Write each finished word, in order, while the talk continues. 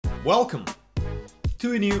Welcome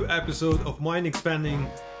to a new episode of Mind Expanding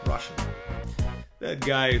Russian. That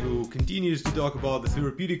guy who continues to talk about the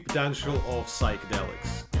therapeutic potential of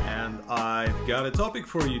psychedelics. And I've got a topic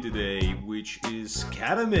for you today, which is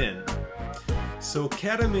ketamine. So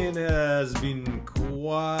ketamine has been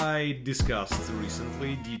quite discussed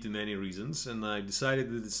recently due to many reasons, and I decided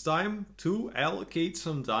that it's time to allocate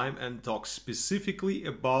some time and talk specifically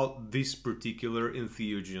about this particular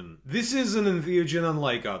entheogen. This is an entheogen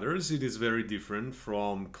unlike others. It is very different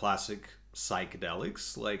from classic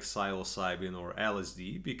psychedelics like psilocybin or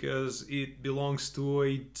LSD because it belongs to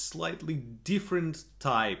a slightly different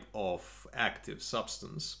type of active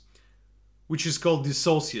substance, which is called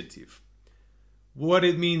dissociative. What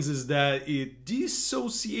it means is that it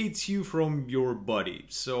dissociates you from your body.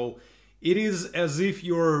 So it is as if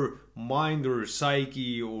your mind or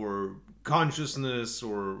psyche or consciousness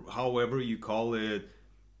or however you call it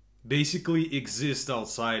basically exists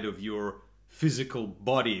outside of your physical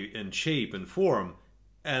body and shape and form.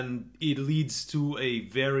 And it leads to a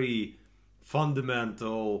very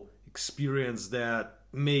fundamental experience that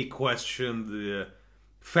may question the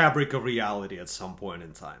fabric of reality at some point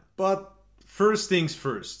in time. But first things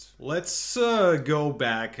first, let's go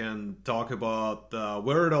back and talk about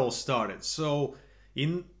where it all started. So,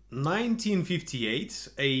 in 1958,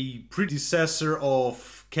 a predecessor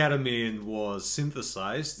of ketamine was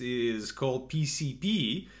synthesized. It is called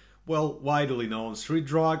PCP, well, widely known street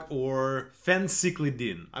drug, or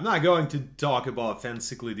phencyclidine. I'm not going to talk about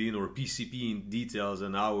phencyclidine or PCP in details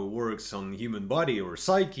and how it works on the human body or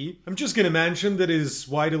psyche. I'm just going to mention that it is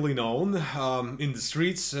widely known in the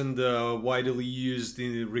streets and widely used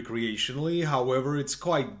recreationally. However, it's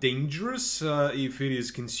quite dangerous if it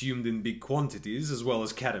is consumed in big quantities, as well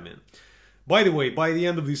as ketamine. By the way, by the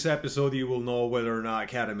end of this episode, you will know whether or not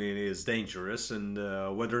ketamine is dangerous and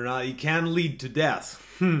whether or not it can lead to death.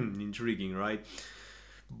 Intriguing, right?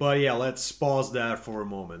 But yeah, let's pause that for a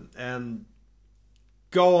moment and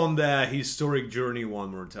go on that historic journey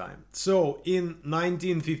one more time. So, in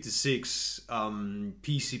 1956,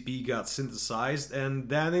 PCP got synthesized, and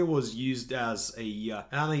then it was used as a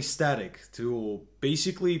anesthetic to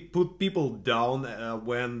basically put people down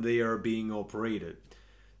when they are being operated.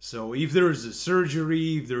 So if there is a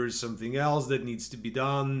surgery, if there is something else that needs to be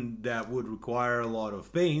done that would require a lot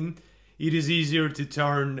of pain, it is easier to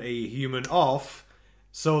turn a human off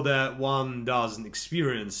so that one doesn't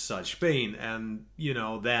experience such pain and,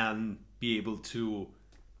 then be able to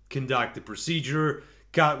conduct the procedure,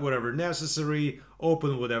 cut whatever necessary,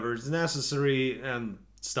 open whatever is necessary, and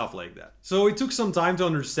stuff like that. So it took some time to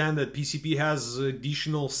understand that PCP has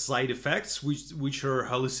additional side effects which are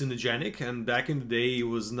hallucinogenic, and back in the day it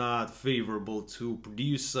was not favorable to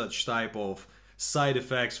produce such type of side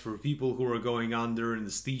effects for people who are going under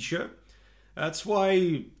anesthesia. That's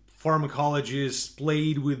why pharmacologists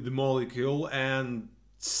played with the molecule, and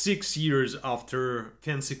 6 years after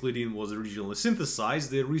phencyclidine was originally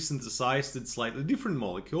synthesized, they resynthesized a slightly different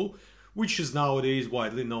molecule, which is nowadays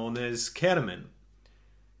widely known as ketamine.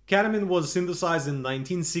 Ketamine was synthesized in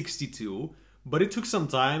 1962, but it took some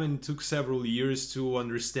time and took several years to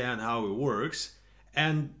understand how it works.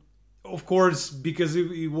 And of course, because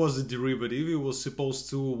it was a derivative, it was supposed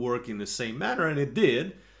to work in the same manner, and it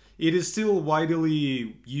did. It is still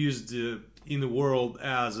widely used in the world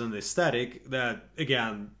as an anesthetic that,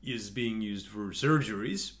 again, is being used for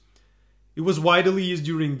surgeries. It was widely used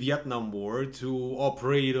during the Vietnam War to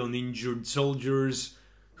operate on injured soldiers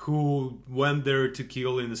who went there to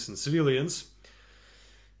kill innocent civilians,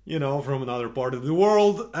 from another part of the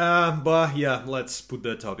world. But yeah, let's put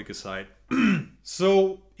that topic aside.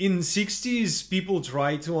 So in the 60s, people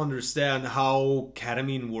tried to understand how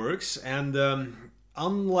ketamine works, and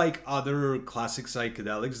unlike other classic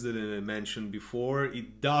psychedelics that I mentioned before,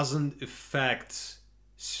 it doesn't affect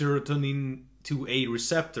serotonin 2A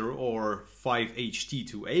receptor or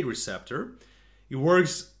 5-HT2A receptor. It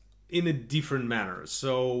works in a different manner.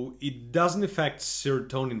 So it doesn't affect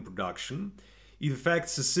serotonin production. It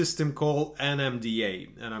affects a system called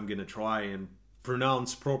NMDA, and I'm gonna try and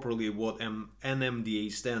pronounce properly what NMDA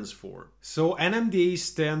stands for. So NMDA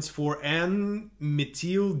stands for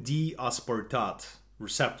N-methyl D-aspartate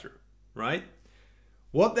receptor, right?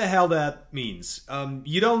 What the hell that means?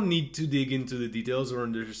 You don't need to dig into the details or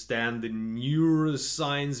understand the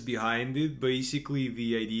neuroscience behind it. Basically,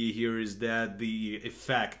 the idea here is that the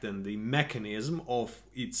effect and the mechanism of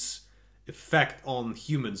its effect on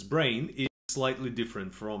humans' brain is slightly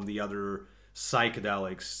different from the other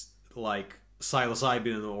psychedelics like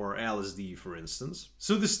psilocybin or LSD, for instance.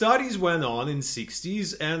 So the studies went on in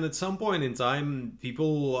 60s, and at some point in time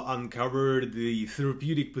people uncovered the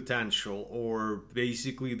therapeutic potential, or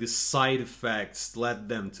basically the side effects led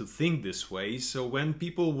them to think this way. So when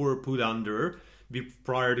people were put under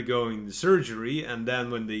prior to going to surgery, and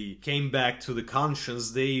then when they came back to the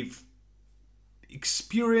conscience, they've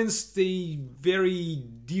experienced a very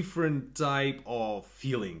different type of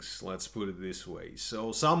feelings, let's put it this way.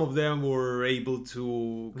 So some of them were able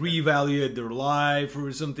to reevaluate their life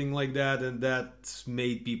or something like that, and that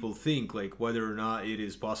made people think like whether or not it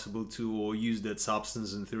is possible to use that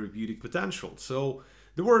substance in therapeutic potential. So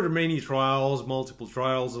there were many trials, multiple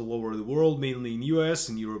trials all over the world, mainly in US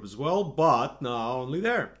and Europe as well, but not only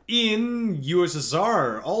there. In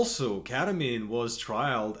USSR also, ketamine was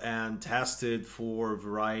trialed and tested for a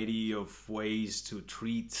variety of ways to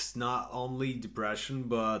treat not only depression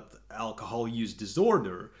but alcohol use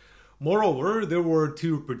disorder. Moreover, there were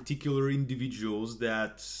two particular individuals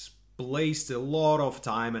that placed a lot of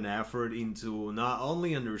time and effort into not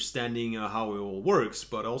only understanding how it all works,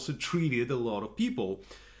 but also treated a lot of people.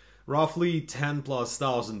 Roughly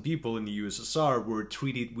 10,000+ people in the USSR were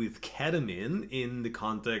treated with ketamine in the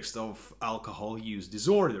context of alcohol use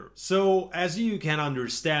disorder. So, as you can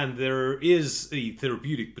understand, there is a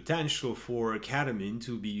therapeutic potential for ketamine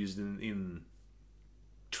to be used in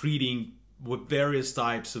treating with various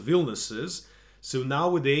types of illnesses. So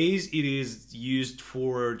nowadays it is used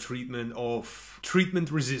for treatment of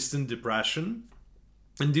treatment-resistant depression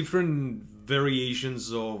and different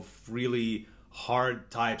variations of really hard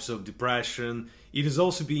types of depression. It is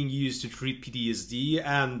also being used to treat PTSD,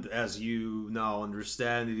 and as you now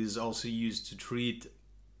understand, it is also used to treat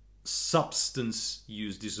substance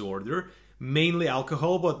use disorder, mainly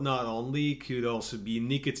alcohol, but not only. It could also be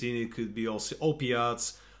nicotine, it could be also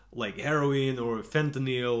opiates, like heroin or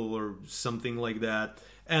fentanyl or something like that,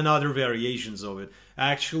 and other variations of it.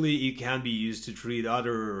 Actually, it can be used to treat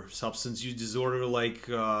other substance use disorder like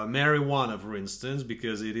marijuana, for instance,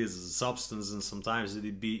 because it is a substance and sometimes it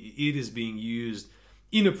is being used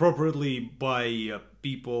inappropriately by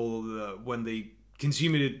people when they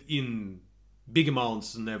consume it in big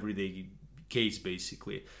amounts in everyday case,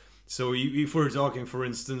 basically. So if we're talking, for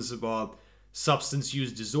instance, about substance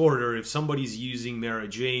use disorder, if somebody's using Mary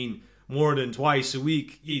Jane more than twice a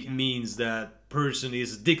week, it means that person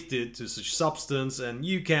is addicted to such substance, and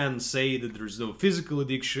you can say that there's no physical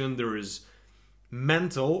addiction, there is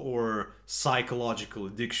mental or psychological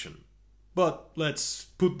addiction. But let's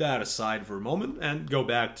put that aside for a moment and go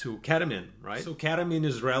back to ketamine, right? So ketamine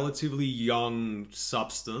is a relatively young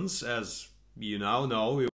substance, as you now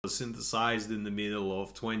know. It was synthesized in the middle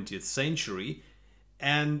of 20th century,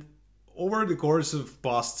 and over the course of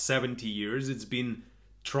past 70 years, it's been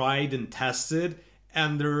tried and tested,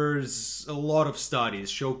 and there's a lot of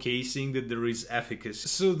studies showcasing that there is efficacy.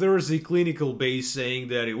 So there's a clinical base saying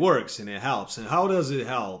that it works and it helps. And how does it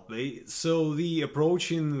help? So the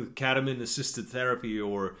approach in ketamine-assisted therapy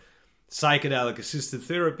or psychedelic assisted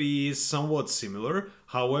therapy is somewhat similar.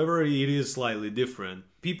 However, it is slightly different.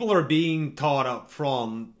 People are being taught up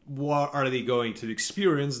front what are they going to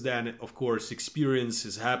experience. Then, of course, experience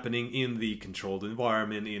is happening in the controlled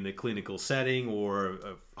environment, in a clinical setting or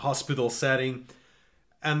a hospital setting.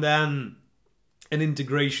 And then an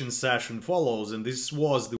integration session follows. And this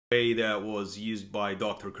was the way that was used by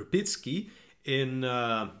Dr. Krupitsky in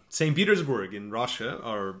St. Petersburg in Russia,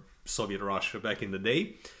 or Soviet Russia back in the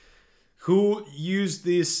day, who used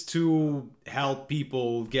this to help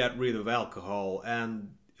people get rid of alcohol.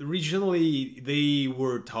 And originally they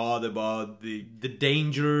were taught about the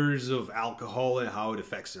dangers of alcohol and how it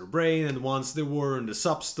affects their brain, and once they were in the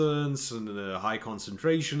substance and the high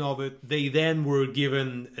concentration of it, they then were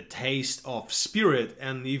given a taste of spirit.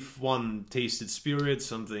 And if one tasted spirit,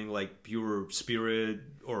 something like pure spirit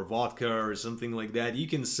or vodka or something like that, you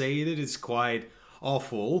can say that it's quite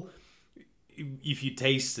awful. If you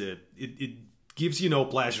taste it, it gives you no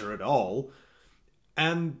pleasure at all.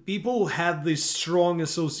 And people had this strong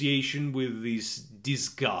association with this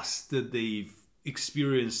disgust that they've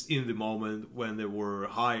experienced in the moment when they were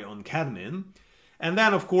high on ketamine. And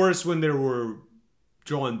then, of course, when they were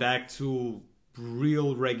drawn back to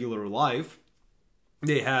real regular life,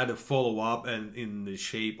 they had a follow-up and in the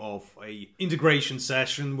shape of a integration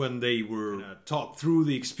session when they were talked through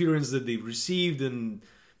the experience that they received and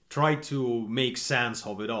try to make sense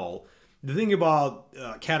of it all. The thing about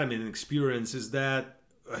ketamine experience is that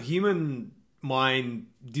a human mind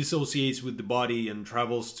dissociates with the body and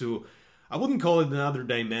travels to, I wouldn't call it another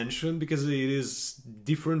dimension because it is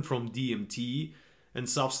different from DMT. and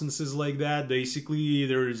substances like that, basically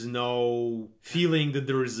there is no feeling that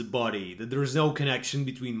there is a body, that there is no connection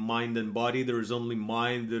between mind and body. There is only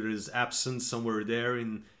mind that is absent somewhere there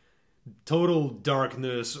in total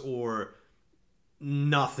darkness or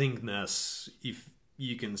nothingness, if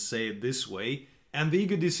you can say it this way. And the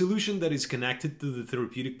ego dissolution that is connected to the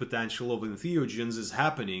therapeutic potential of entheogens is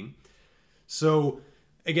happening. So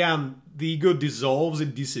again, the ego dissolves,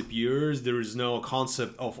 it disappears, there is no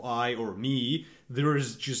concept of I or me, there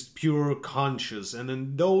is just pure conscious. And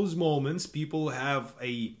in those moments, people have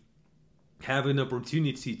an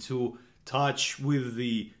opportunity to touch with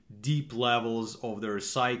the deep levels of their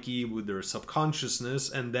psyche, with their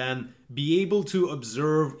subconsciousness, and then be able to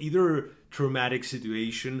observe either traumatic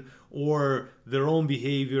situation or their own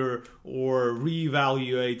behavior, or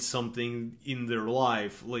reevaluate something in their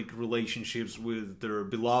life, like relationships with their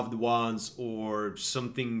beloved ones, or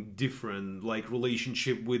something different, like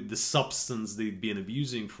relationship with the substance they've been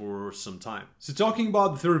abusing for some time. So talking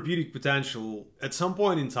about the therapeutic potential, at some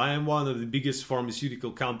point in time, one of the biggest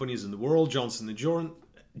pharmaceutical companies in the world, Johnson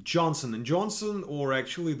 & Johnson, or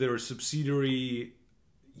actually their subsidiary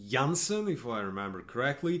Janssen, if I remember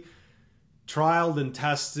correctly, trialed and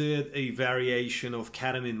tested a variation of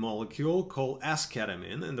ketamine molecule called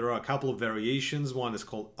S-ketamine, and there are a couple of variations. One is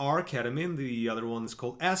called R-ketamine, the other one is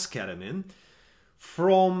called S-ketamine,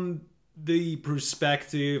 from the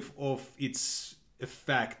perspective of its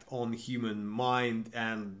effect on human mind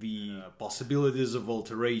and the possibilities of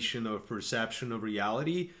alteration of perception of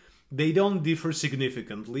reality. They don't differ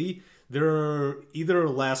significantly. They're either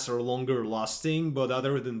less or longer lasting, but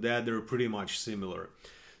other than that, they're pretty much similar.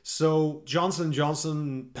 So Johnson &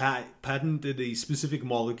 Johnson patented a specific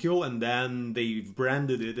molecule, and then they've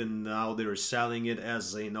branded it, and now they're selling it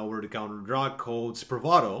as an over-the-counter drug called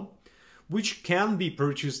Spravato, which can be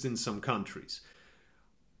purchased in some countries.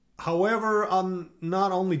 However,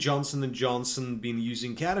 not only Johnson & Johnson been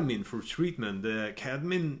using ketamine for treatment.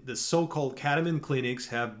 The so-called ketamine clinics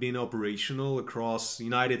have been operational across the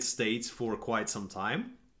United States for quite some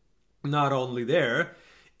time. Not only there,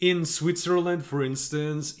 in Switzerland, for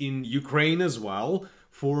instance, in Ukraine as well,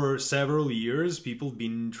 for several years, people have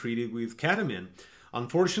been treated with ketamine.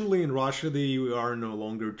 Unfortunately, in Russia, they are no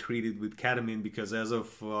longer treated with ketamine because as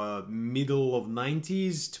of middle of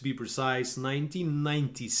 90s, to be precise,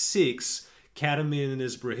 1996, ketamine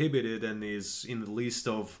is prohibited and is in the list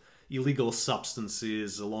of illegal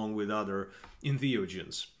substances along with other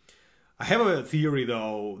entheogens. I have a theory,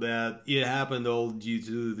 though, that it happened all due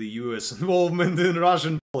to the US involvement in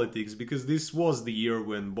Russian politics, because this was the year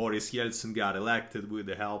when Boris Yeltsin got elected with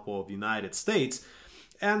the help of the United States.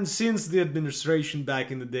 And since the administration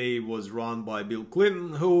back in the day was run by Bill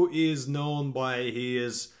Clinton, who is known by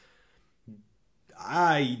his,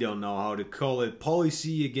 I don't know how to call it,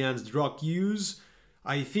 policy against drug use,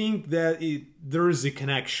 I think that there is a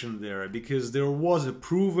connection there, because there was a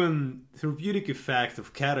proven therapeutic effect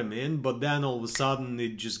of ketamine, but then all of a sudden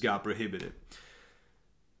it just got prohibited.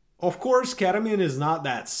 Of course, ketamine is not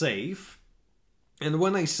that safe. And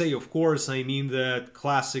when I say of course, I mean that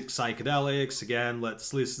classic psychedelics, again,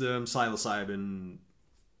 let's list them: psilocybin,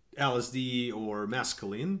 LSD, or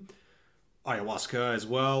mescaline, ayahuasca as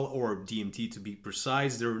well, or DMT to be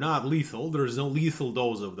precise, they're not lethal. There's no lethal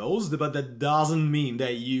dose of those, but that doesn't mean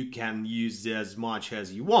that you can use as much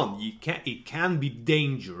as you want. It can be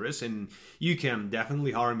dangerous, and you can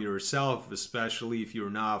definitely harm yourself, especially if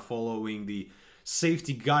you're not following the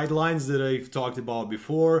safety guidelines that I've talked about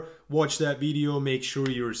before. Watch that video, make sure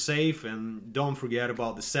you're safe, and don't forget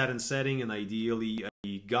about the set and setting, and ideally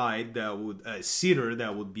a guide that would, a sitter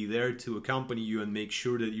that would be there to accompany you and make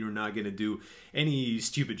sure that you're not gonna do any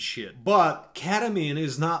stupid shit. But ketamine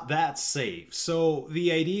is not that safe. So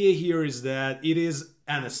the idea here is that it is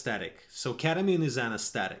anesthetic. So ketamine is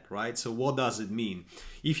anesthetic, right? So what does it mean?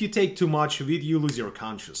 If you take too much of it, you lose your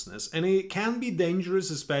consciousness. And it can be dangerous,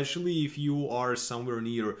 especially if you are somewhere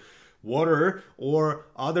near water or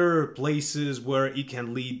other places where it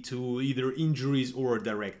can lead to either injuries or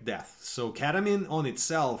direct death. So ketamine on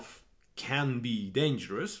itself can be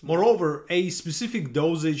dangerous. Moreover, a specific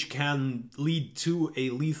dosage can lead to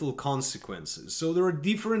a lethal consequences. So there are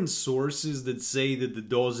different sources that say that the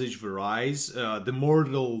dosage varies, the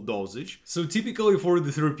mortal dosage. So typically for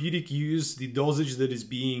the therapeutic use, the dosage that is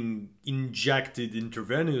being injected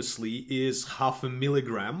intravenously is 0.5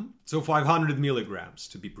 milligram, so 500 milligrams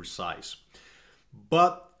to be precise.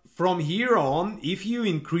 But from here on, if you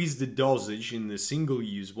increase the dosage in the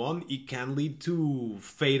single-use one, it can lead to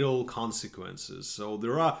fatal consequences. So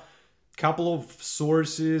there are a couple of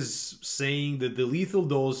sources saying that the lethal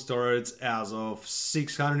dose starts as of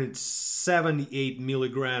 678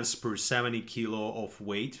 milligrams per 70 kilo of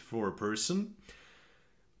weight for a person.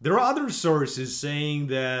 There are other sources saying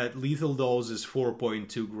that lethal dose is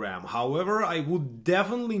 4.2 gram. However, I would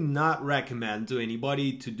definitely not recommend to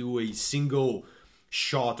anybody to do a single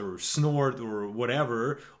shot or snort or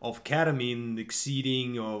whatever of ketamine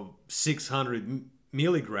exceeding of 600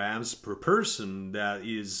 milligrams per person, that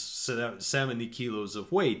is 70 kilos of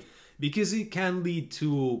weight, because it can lead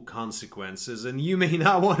to consequences, and you may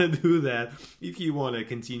not want to do that if you want to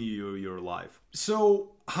continue your life.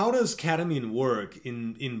 So how does ketamine work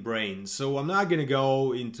in brain? So I'm not going to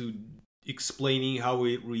go into explaining how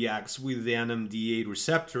it reacts with the NMDA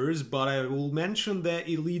receptors, but I will mention that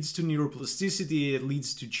it leads to neuroplasticity, it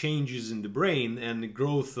leads to changes in the brain and the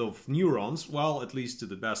growth of neurons, well, at least to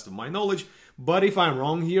the best of my knowledge. But if I'm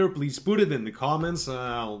wrong here, please put it in the comments,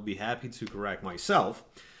 I'll be happy to correct myself.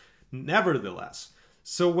 Nevertheless,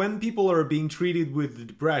 so when people are being treated with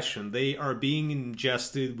depression, they are being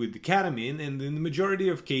ingested with the ketamine, and in the majority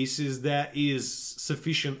of cases that is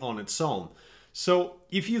sufficient on its own. So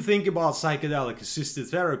if you think about psychedelic assisted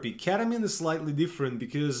therapy, ketamine is slightly different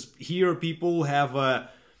because here people have a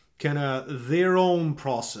kind of their own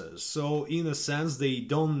process. So in a sense, they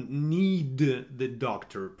don't need the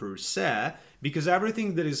doctor per se, because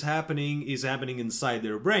everything that is happening inside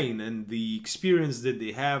their brain, and the experience that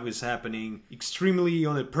they have is happening extremely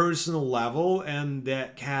on a personal level, and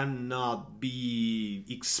that cannot be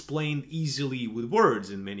explained easily with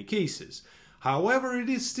words in many cases. However, it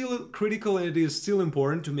is still critical and it is still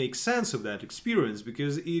important to make sense of that experience,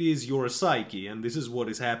 because it is your psyche and this is what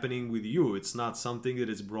is happening with you. It's not something that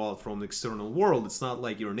is brought from the external world. It's not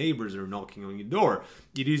like your neighbors are knocking on your door.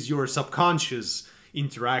 It is your subconscious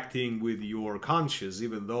interacting with your conscious,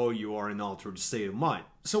 even though you are in an altered state of mind.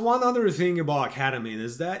 So one other thing about ketamine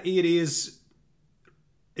is that it is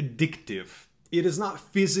addictive. It is not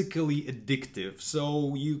physically addictive,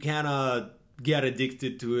 so you cannot get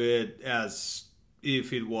addicted to it as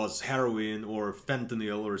if it was heroin or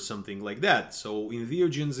fentanyl or something like that. So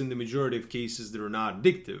entheogens, in the majority of cases, they're not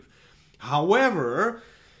addictive. However,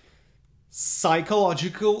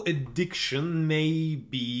 psychological addiction may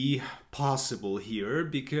be possible here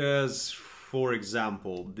because, for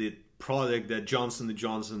example, the product that Johnson &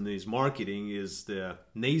 Johnson is marketing is the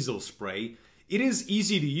nasal spray. It is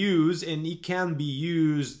easy to use and it can be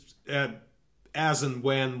used as and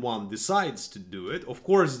when one decides to do it. Of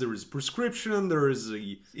course, there is prescription, there is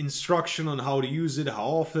a instruction on how to use it, how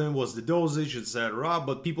often, what's the dosage, etc.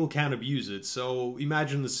 But people can abuse it. So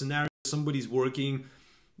imagine the scenario: somebody's working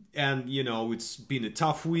and, you know, it's been a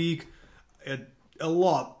tough week, a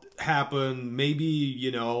lot happened, maybe,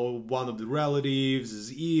 you know, one of the relatives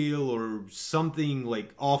is ill or something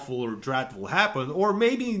like awful or dreadful happened, or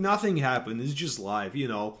maybe nothing happened, it's just life, you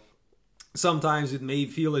know. Sometimes it may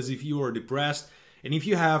feel as if you are depressed, and if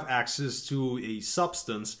you have access to a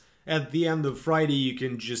substance, at the end of Friday you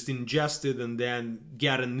can just ingest it and then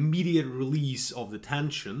get an immediate release of the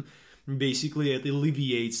tension. Basically, it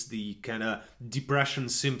alleviates the kind of depression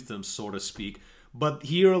symptoms, so to speak. But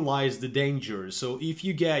here lies the danger. So if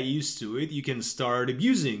you get used to it, you can start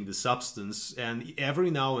abusing the substance, and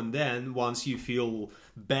every now and then, once you feel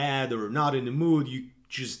bad or not in the mood, you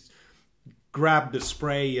just grab the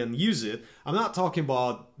spray and use it. I'm not talking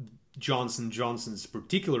about Johnson & Johnson's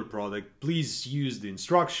particular product. Please use the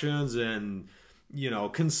instructions and, you know,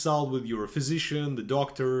 consult with your physician, the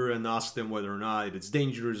doctor, and ask them whether or not it's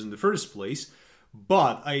dangerous in the first place.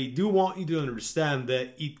 But I do want you to understand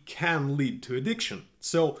that it can lead to addiction.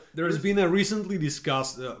 So there's been a recently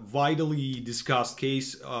discussed, widely discussed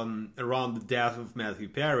case around the death of Matthew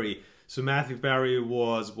Perry. So Matthew Perry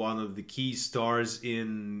was one of the key stars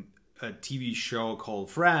in a TV show called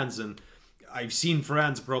Friends, and I've seen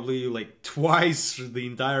Friends probably like twice the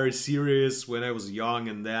entire series when I was young,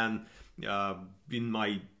 and then in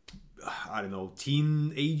my, I don't know,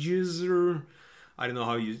 teen ages, or I don't know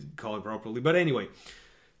how you call it properly, but anyway.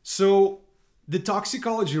 So the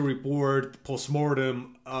toxicology report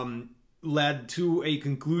postmortem led to a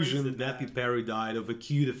conclusion that Matthew Perry died of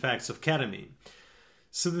acute effects of ketamine.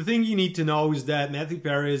 So the thing you need to know is that Matthew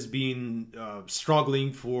Perry has been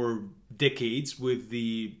struggling for decades with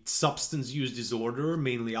the substance use disorder,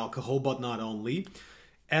 mainly alcohol, but not only.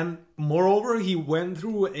 And moreover, he went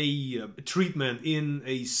through a treatment in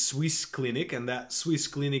a Swiss clinic, and that Swiss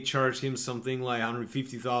clinic charged him something like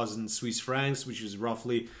 150,000 Swiss francs, which is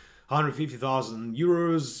roughly 150,000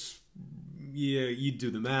 euros. Yeah, you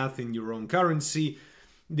do the math in your own currency.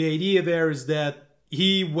 The idea there is that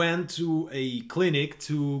he went to a clinic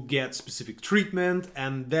to get specific treatment,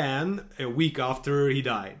 and then a week after he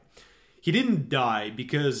died. He didn't die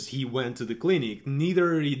because he went to the clinic,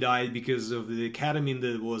 neither he died because of the ketamine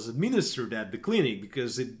that was administered at the clinic,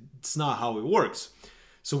 because it's not how it works.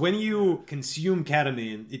 So when you consume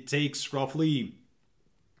ketamine, it takes roughly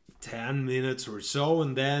 10 minutes or so,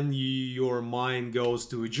 and then your mind goes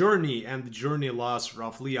to a journey, and the journey lasts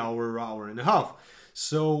roughly hour and a half.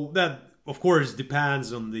 So that, of course,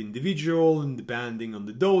 depends on the individual and depending on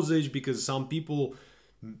the dosage, because some people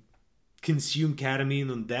consume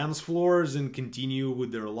ketamine on dance floors and continue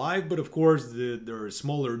with their life, but of course there are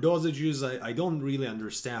smaller dosages. I don't really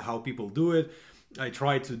understand how people do it. I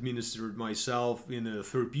tried to administer it myself in a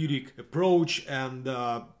therapeutic approach, and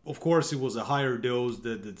of course it was a higher dose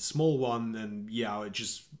than the small one, and yeah, I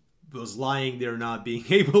just was lying there not being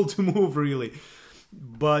able to move really.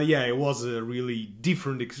 But yeah, it was a really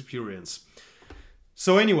different experience.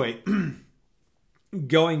 So anyway,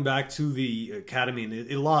 going back to the ketamine,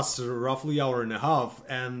 it lasts roughly hour and a half,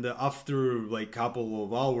 and after like couple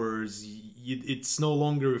of hours, it's no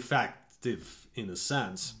longer effective in a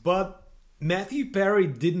sense. But Matthew Perry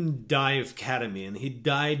didn't die of ketamine. He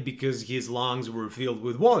died because his lungs were filled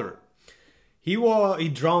with water. He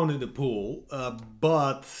drowned in the pool,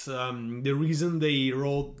 but the reason they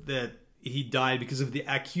wrote that he died because of the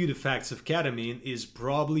acute effects of ketamine is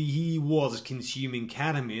probably he was consuming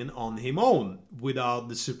ketamine on his own, without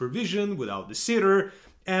the supervision, without the sitter,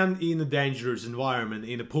 and in a dangerous environment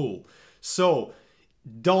in a pool. So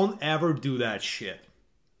don't ever do that shit,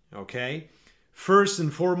 okay? First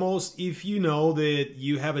and foremost, if you know that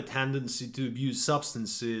you have a tendency to abuse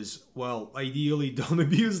substances, well, ideally don't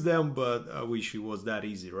abuse them, but I wish it was that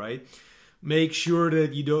easy, right? Make sure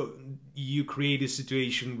that you create a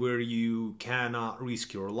situation where you cannot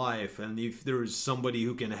risk your life, and if there's somebody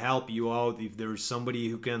who can help you out, if there's somebody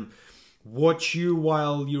who can watch you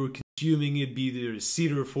while you're consuming it, be there a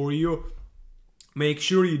sitter for you, make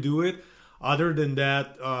sure you do it. Other than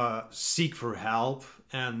that, seek for help,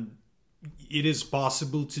 and it is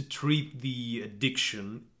possible to treat the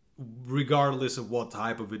addiction regardless of what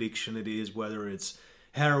type of addiction it is, whether it's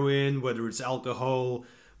heroin, whether it's alcohol,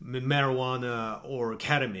 marijuana, or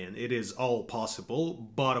ketamine. It is all possible,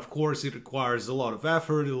 but of course it requires a lot of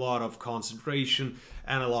effort, a lot of concentration,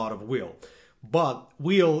 and a lot of will. But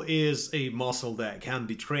will is a muscle that can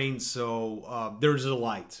be trained, so there's a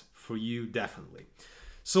light for you, definitely.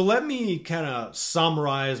 So let me kind of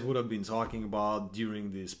summarize what I've been talking about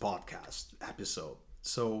during this podcast episode.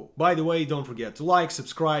 So, by the way, don't forget to like,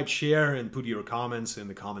 subscribe, share, and put your comments in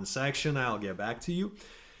the comment section. I'll get back to you.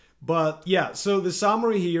 But yeah, so the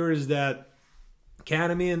summary here is that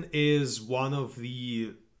ketamine is one of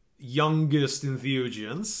the youngest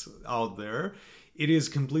entheogens out there. It is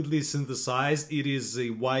completely synthesized. It is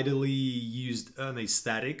a widely used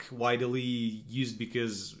anesthetic, widely used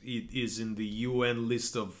because it is in the UN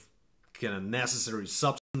list of kind of necessary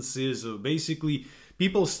substances. So basically,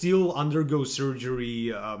 people still undergo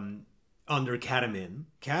surgery under ketamine.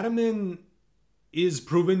 Ketamine is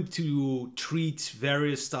proven to treat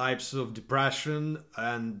various types of depression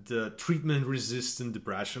and treatment-resistant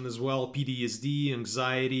depression as well, PTSD,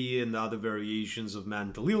 anxiety, and other variations of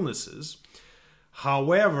mental illnesses.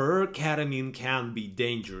 However, ketamine can be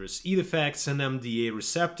dangerous. It affects an MDA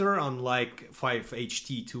receptor, unlike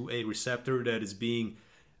 5-HT2A receptor that is being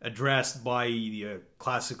addressed by the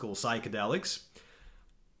classical psychedelics.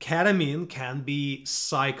 Ketamine can be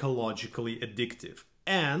psychologically addictive,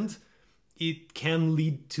 and it can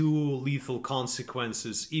lead to lethal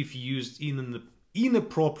consequences if used in an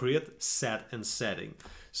inappropriate setting.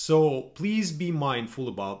 So please be mindful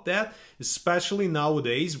about that, especially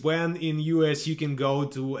nowadays when in US you can go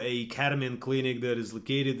to a ketamine clinic that is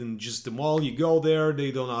located in just the mall. You go there, they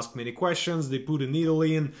don't ask many questions, they put a needle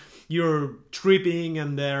in, you're tripping,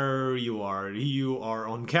 and there you are. You are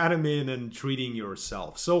on ketamine and treating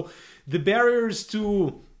yourself. So the barriers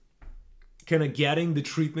to kind of getting the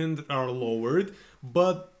treatment are lowered,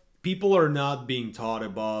 but people are not being taught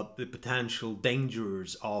about the potential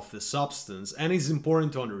dangers of the substance, and it's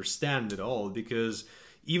important to understand it all, because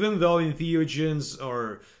even though entheogens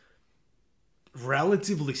are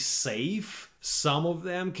relatively safe, some of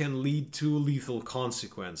them can lead to lethal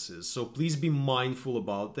consequences. So please be mindful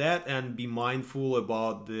about that, and be mindful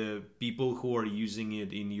about the people who are using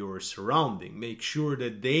it in your surrounding. Make sure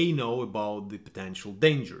that they know about the potential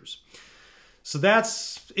dangers. So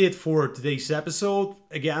that's it for today's episode.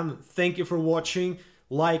 Again, thank you for watching.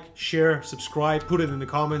 Like, share, subscribe, put it in the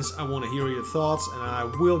comments. I want to hear your thoughts, and I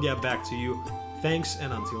will get back to you. Thanks,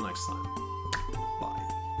 and until next time.